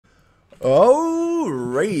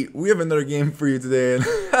Alright, we have another game for you today, and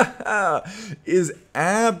is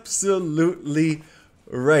absolutely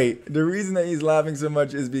right. The reason that he's laughing so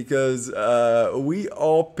much is because we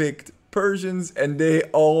all picked Persians and they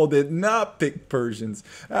all did not pick Persians.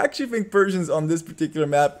 I actually think Persians on this particular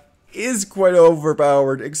map is quite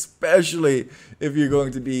overpowered, especially if you're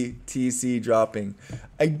going to be TC dropping.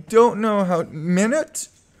 I don't know how... Minute?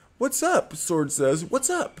 What's up? Sword says,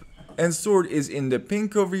 what's up? And Sword is in the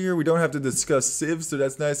pink over here. We don't have to discuss civs, so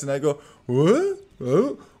that's nice. And I go, what?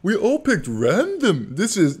 Oh, we all picked random.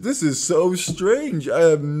 This is so strange. I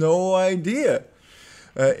have no idea.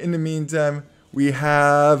 In the meantime, we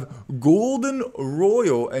have Golden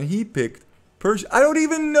Royal, and he picked Persian. I don't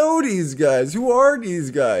even know these guys. Who are these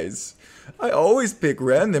guys? I always pick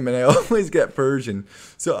random, and I always get Persian.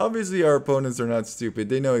 So obviously our opponents are not stupid.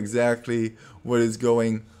 They know exactly what is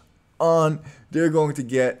going on. They're going to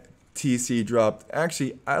get TC dropped.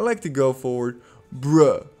 Actually, I like to go forward.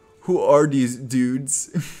 Bruh, who are these dudes?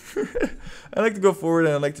 I like to go forward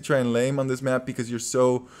and I like to try and lame on this map because you're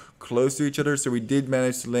so close to each other. So we did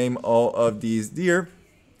manage to lame all of these deer.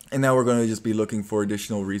 And now we're going to just be looking for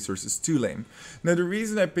additional resources to lame. Now the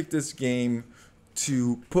reason I picked this game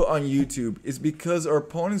to put on YouTube is because our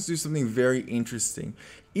opponents do something very interesting.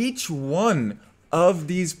 Each one of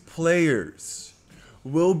these players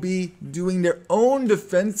will be doing their own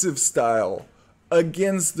defensive style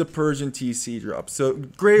against the Persian TC drop. So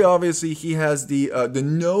Gray, obviously, he has the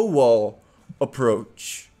no wall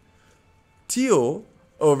approach. Teal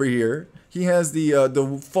over here, he has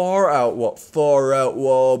the far out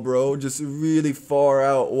wall, bro, just really far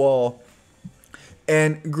out wall.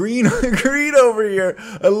 And Green, Green over here,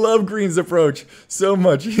 I love Green's approach so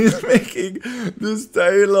much. He's making this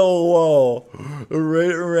tiny little wall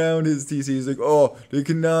right around his TC. He's like, oh, they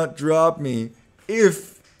cannot drop me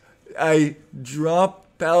if I drop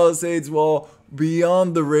Palisades wall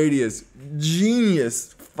beyond the radius.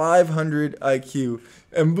 Genius, 500 IQ.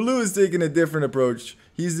 And Blue is taking a different approach.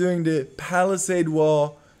 He's doing the Palisade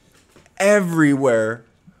wall everywhere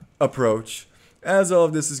approach. As all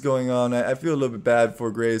of this is going on, I feel a little bit bad for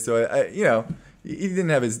Gray. So you know, he didn't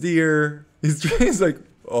have his deer. He's like,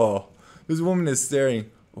 oh, this woman is staring.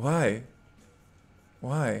 Why?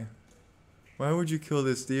 Why? Why would you kill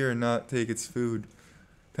this deer and not take its food?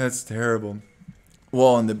 That's terrible.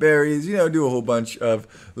 Wall on the berries, you know, do a whole bunch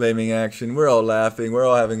of laming action. We're all laughing. We're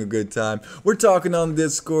all having a good time. We're talking on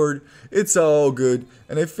Discord. It's all good.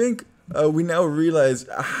 And I think we now realize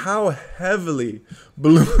how heavily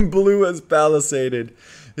Blue has palisaded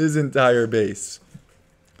his entire base.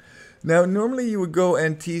 Now, normally you would go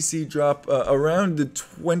and TC drop around the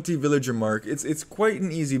 20 villager mark. It's quite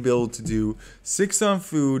an easy build to do. 6 on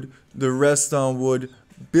food, the rest on wood.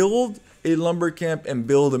 Build a lumber camp and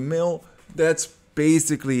build a mill. That's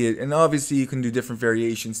basically it. And obviously you can do different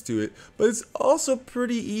variations to it. But it's also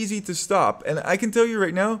pretty easy to stop. And I can tell you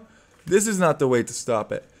right now, this is not the way to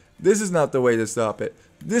stop it. This is not the way to stop it.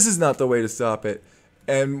 This is not the way to stop it.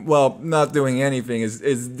 And, well, not doing anything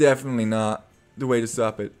is definitely not the way to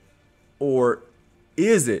stop it. Or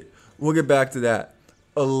is it? We'll get back to that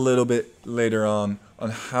a little bit later on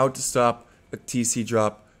how to stop a TC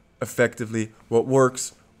drop effectively, what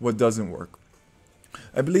works, what doesn't work.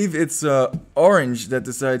 I believe it's Orange that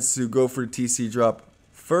decides to go for the TC drop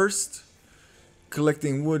first,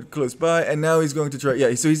 collecting wood close by, and now he's going to try,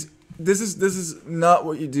 yeah, so he's, this is not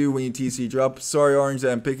what you do when you TC drop. Sorry, Orange,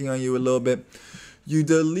 that I'm picking on you a little bit. You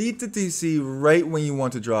delete the TC right when you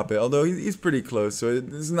want to drop it, although he's pretty close, so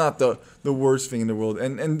it's not the worst thing in the world.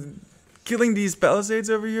 And killing these palisades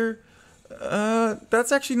over here,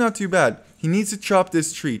 that's actually not too bad. He needs to chop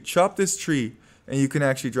this tree, and you can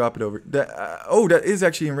actually drop it over. Oh, that is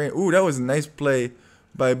actually in range. Ooh, that was a nice play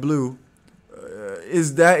by Blue.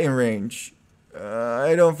 Is that in range?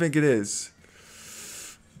 I don't think it is.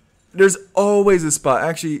 There's always a spot.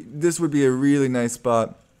 Actually, this would be a really nice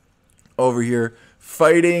spot over here.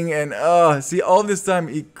 Fighting and see, all this time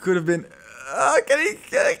he could have been. Can he?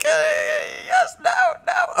 Yes, no.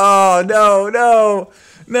 Oh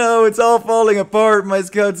no! It's all falling apart. My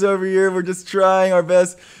scouts over here. We're just trying our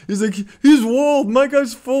best. He's like, he's walled. My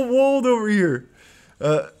guy's full walled over here.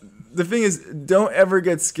 The thing is, don't ever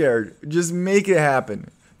get scared. Just make it happen.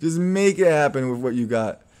 Just make it happen with what you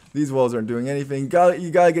got. These walls aren't doing anything.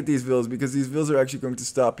 You gotta get these villas because these villas are actually going to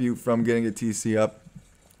stop you from getting a TC up.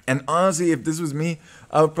 And honestly, if this was me,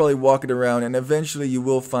 I would probably walk it around, and eventually you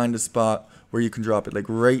will find a spot where you can drop it. Like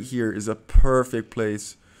right here is a perfect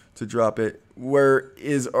place to drop it. Where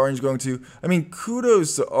is Orange going to? I mean,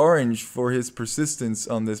 kudos to Orange for his persistence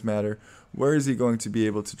on this matter. Where is he going to be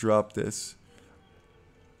able to drop this?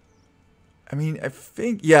 I mean, I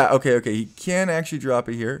think, yeah, okay, he can actually drop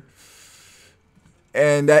it here.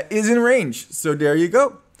 And that is in range, so there you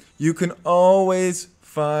go. You can always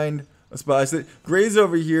find a spot. I said, Gray's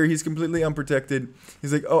over here, he's completely unprotected.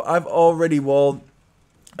 He's like, oh, I've already walled.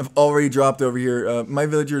 I've already dropped over here. My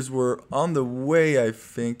villagers were on the way, I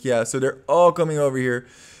think. Yeah, so they're all coming over here.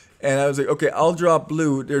 And I was like, okay, I'll drop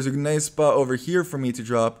blue. There's a nice spot over here for me to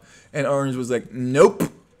drop. And orange was like, nope,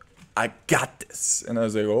 I got this. And I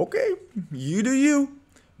was like, okay, you do you.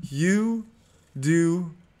 You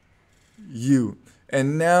do you.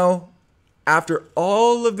 And now, after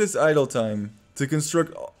all of this idle time to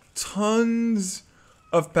construct tons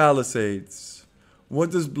of palisades,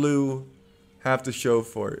 what does blue have to show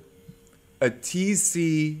for it? A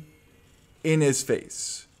TC in his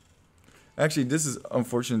face. Actually, this is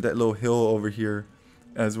unfortunate, that little hill over here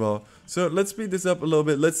as well. So let's speed this up a little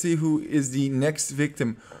bit. Let's see who is the next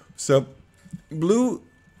victim. So blue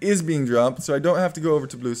is being dropped, so I don't have to go over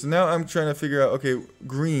to blue. So now I'm trying to figure out, okay,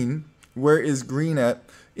 green, where is green at?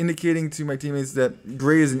 Indicating to my teammates that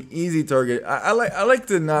gray is an easy target. I like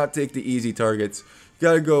to not take the easy targets.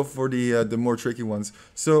 Gotta go for the more tricky ones.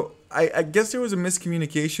 So I guess there was a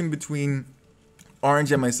miscommunication between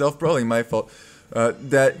orange and myself, probably my fault,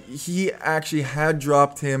 that he actually had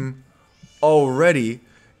dropped him already,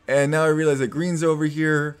 and now I realize that green's over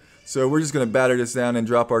here. So we're just going to batter this down and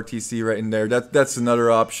drop our TC right in there. That's another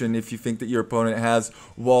option if you think that your opponent has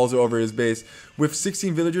walls over his base. With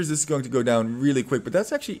 16 villagers, this is going to go down really quick. But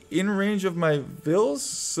that's actually in range of my vills,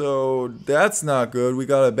 so that's not good. We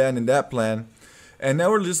got to abandon that plan. And now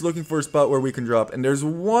we're just looking for a spot where we can drop. And there's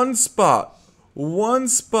one spot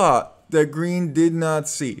that green did not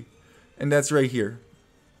see. And that's right here.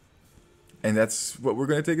 And that's what we're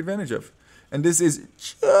going to take advantage of. And this is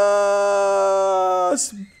just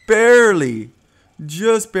barely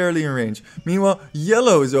in range. Meanwhile,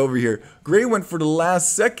 yellow is over here. Gray went for the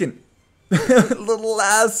last second. The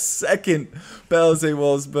last second palisade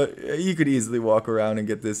walls, but you could easily walk around and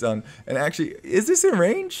get this done. And actually, is this in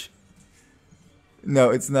range? No,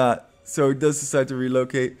 it's not. So it does decide to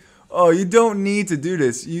relocate. Oh, you don't need to do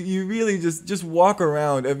this. You really just walk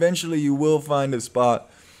around. Eventually, you will find a spot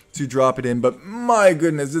to drop it in. But my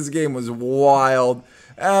goodness, this game was wild.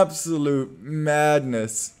 Absolute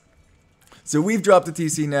madness. So we've dropped the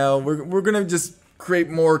TC now. We're going to just create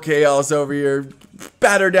more chaos over here.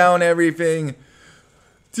 Batter down everything.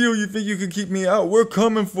 Teal, you think you can keep me out? We're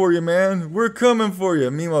coming for you, man. We're coming for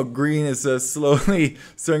you. Meanwhile, green is slowly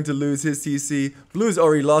starting to lose his TC. Blue has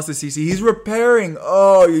already lost his TC. He's repairing.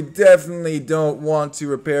 Oh, you definitely don't want to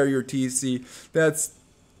repair your TC. That's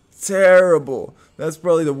terrible. That's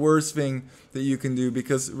probably the worst thing that you can do,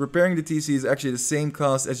 because repairing the TC is actually the same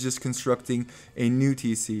cost as just constructing a new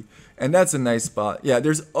TC. And that's a nice spot. Yeah,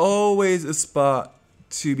 there's always a spot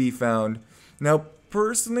to be found. Now,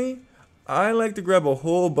 personally, I like to grab a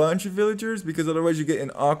whole bunch of villagers, because otherwise you get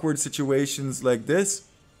in awkward situations like this.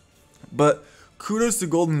 But kudos to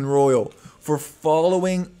Golden Royal for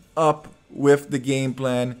following up with the game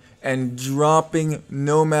plan and dropping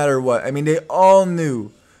no matter what. I mean, they all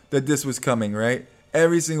knew that this was coming, right?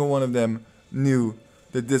 Every single one of them knew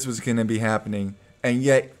that this was going to be happening. And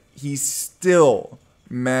yet, he still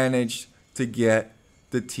managed to get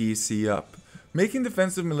the TC up. Making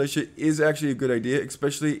defensive militia is actually a good idea,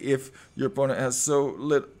 especially if your opponent has so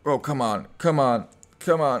little. Oh, come on. Come on.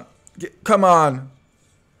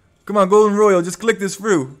 Golden Royal, just click this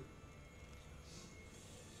through.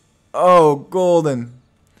 Oh, golden.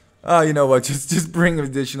 Ah, you know what? Just bring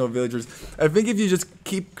additional villagers. I think if you just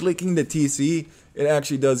keep clicking the TC, it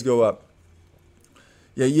actually does go up.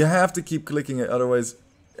 Yeah, you have to keep clicking it, otherwise.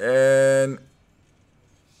 And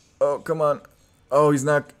oh, come on. Oh, he's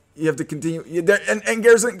not. You have to continue. And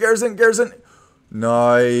Garrison.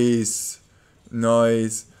 Nice.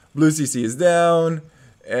 Blue CC is down,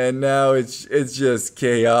 and now it's just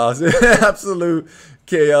chaos. Absolute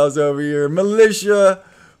chaos over here. Militia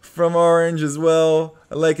from orange as well.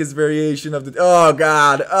 I like his variation of the. Oh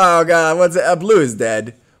god. What's it? Blue is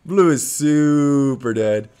dead. Blue is super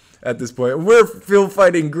dead at this point. We're still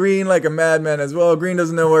fighting green like a madman as well. Green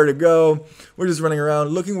doesn't know where to go. We're just running around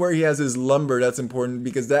looking where he has his lumber. That's important,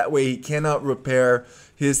 because that way he cannot repair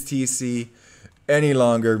his TC any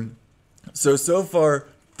longer. So far,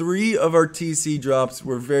 3 of our TC drops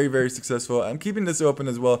were very, very successful. I'm keeping this open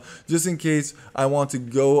as well, just in case I want to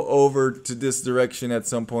go over to this direction at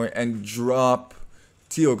some point and drop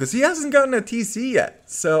Teal, because he hasn't gotten a TC yet.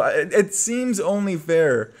 So it seems only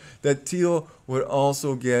fair that Teal would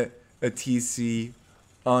also get a TC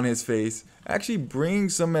on his face. Actually bring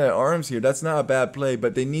some at arms here. That's not a bad play,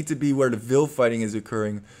 but they need to be where the Vil fighting is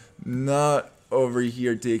occurring, not over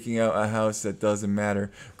here taking out a house that doesn't matter.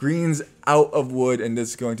 Green's out of wood, and this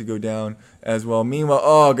is going to go down as well. Meanwhile,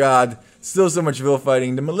 oh god, still so much vil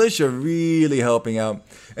fighting. The militia really helping out.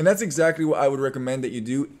 And that's exactly what I would recommend that you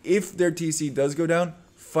do. If their TC does go down,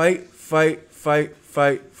 fight, fight, fight,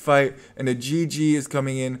 fight, fight. And the GG is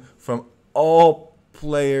coming in from all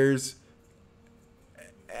players.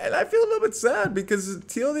 And I feel a little bit sad because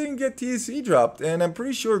Teal didn't get TC dropped. And I'm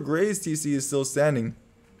pretty sure Gray's TC is still standing.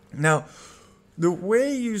 Now, the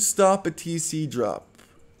way you stop a TC drop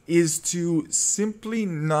is to simply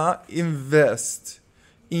not invest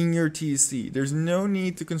in your TC. There's no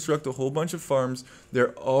need to construct a whole bunch of farms.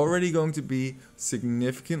 They're already going to be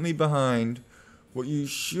significantly behind. What you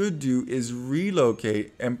should do is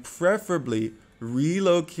relocate, and preferably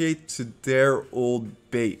relocate to their old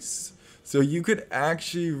base. So you could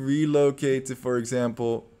actually relocate to, for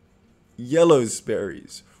example,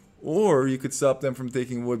 Yellowsberries. Or you could stop them from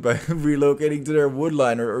taking wood by relocating to their wood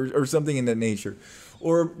line or something in that nature.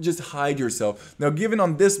 Or just hide yourself. Now, given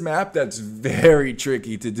on this map, that's very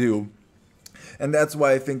tricky to do. And that's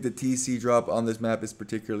why I think the TC drop on this map is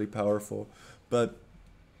particularly powerful. But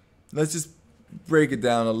let's just break it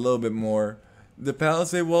down a little bit more. The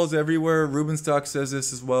palisade walls everywhere. Rubenstock says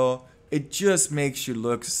this as well. It just makes you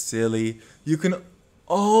look silly. You can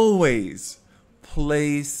always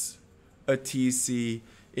place a TC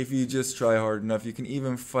if you just try hard enough. You can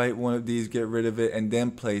even fight one of these, get rid of it, and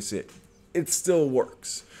then place it. It still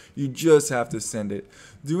works. You just have to send it.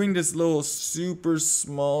 Doing this little super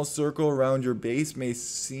small circle around your base may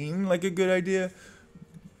seem like a good idea,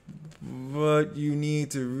 but you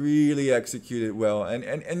need to really execute it well.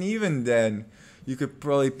 And even then, you could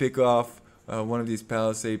probably pick off one of these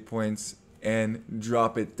palisade points and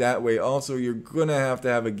drop it that way. Also, you're gonna have to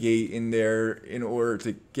have a gate in there in order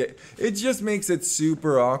to get it. Just makes it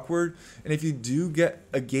super awkward. And if you do get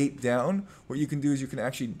a gate down, what you can do is you can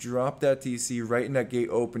actually drop that TC right in that gate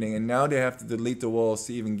opening, and now they have to delete the walls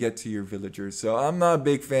to even get to your villagers. So I'm not a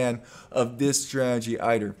big fan of this strategy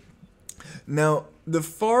either. Now, the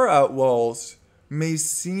far out walls may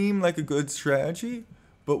seem like a good strategy,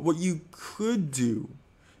 but what you could do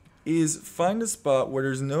is find a spot where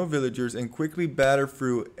there's no villagers and quickly batter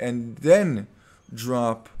through and then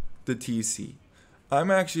drop the TC.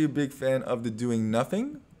 I'm actually a big fan of the doing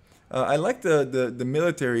nothing. I like the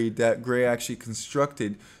military that Gray actually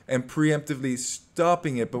constructed and preemptively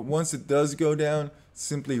stopping it, but once it does go down,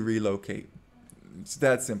 simply relocate. It's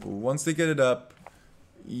that simple. Once they get it up,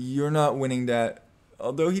 you're not winning that.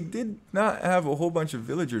 Although he did not have a whole bunch of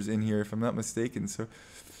villagers in here, if I'm not mistaken, so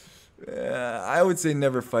I would say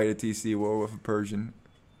never fight a TC war with a Persian.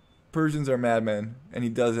 Persians are madmen, and he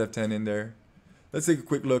does have 10 in there. Let's take a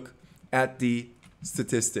quick look at the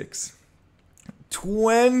statistics.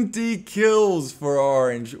 20 kills for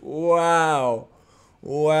Orange. Wow.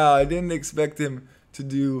 Wow, I didn't expect him to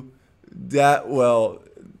do that well.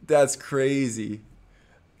 That's crazy.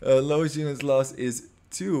 Lowest units lost is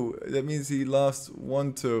 2. That means he lost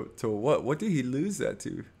 1 to what? What did he lose that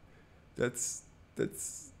to? That's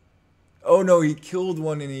oh no, he killed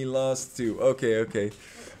 1 and he lost 2.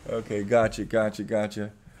 Okay,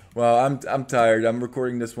 gotcha. Well, I'm tired. I'm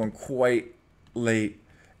recording this one quite late.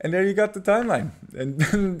 And there you got the timeline.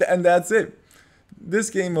 And that's it. This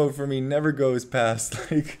game mode for me never goes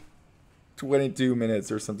past like 22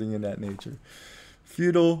 minutes or something in that nature.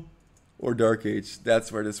 Feudal or Dark Age,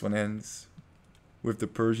 that's where this one ends. With the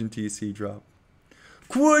Persian TC drop.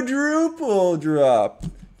 Quadruple drop!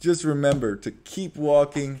 Just remember to keep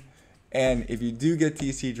walking. And if you do get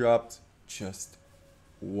TC dropped, just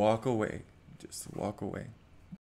walk away. Just walk away.